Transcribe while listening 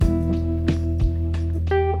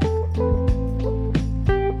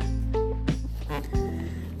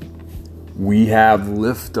We have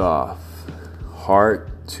liftoff,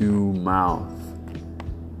 Heart to Mouth,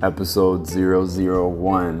 episode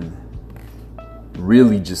 001.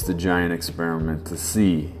 Really just a giant experiment to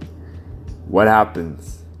see what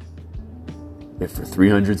happens if for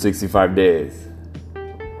 365 days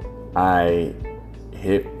I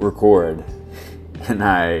hit record and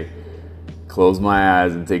I close my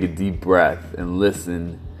eyes and take a deep breath and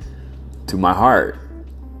listen to my heart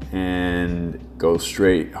and go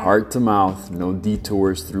straight heart to mouth, no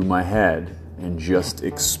detours through my head, and just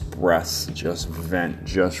express, just vent,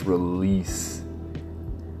 just release.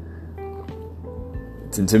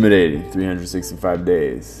 It's intimidating, 365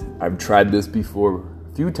 days. I've tried this before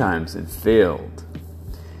a few times and failed.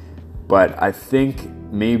 But I think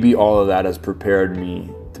maybe all of that has prepared me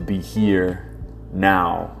to be here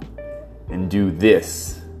now and do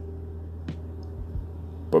this.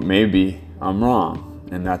 But maybe I'm wrong.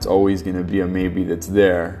 And that's always going to be a maybe that's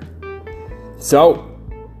there. So,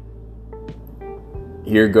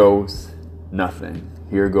 here goes nothing.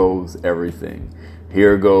 Here goes everything.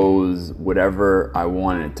 Here goes whatever I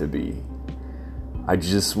want it to be. I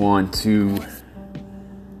just want to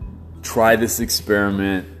try this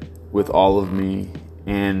experiment with all of me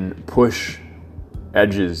and push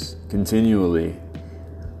edges continually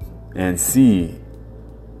and see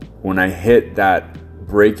when I hit that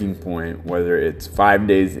breaking point, whether it's 5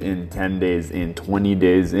 days in, 10 days in, 20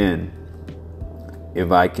 days in,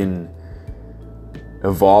 if I can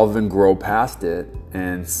evolve and grow past it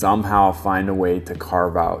and somehow find a way to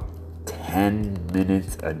carve out 10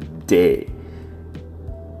 minutes a day.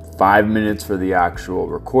 5 minutes for the actual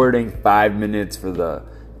recording, 5 minutes for the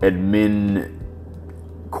admin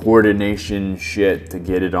coordination shit to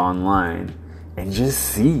get it online, and just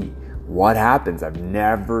see what happens. I've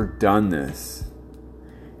never done this.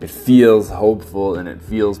 It feels hopeful and it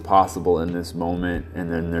feels possible in this moment.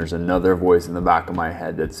 And then there's another voice in the back of my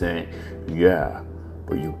head that's saying, yeah,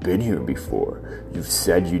 but you've been here before. You've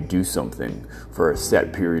said you'd do something for a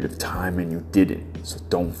set period of time and you didn't. So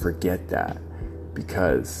don't forget that,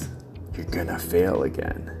 because you're gonna fail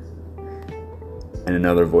again. And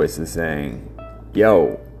another voice is saying,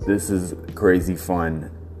 yo, this is crazy fun.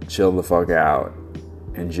 Chill the fuck out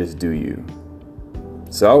and just do you.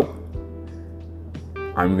 So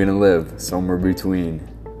I'm gonna live somewhere between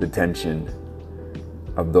the tension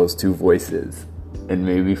of those two voices and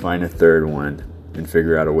maybe find a third one and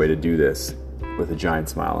figure out a way to do this with a giant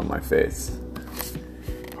smile on my face.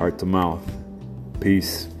 Heart to mouth.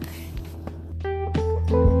 Peace.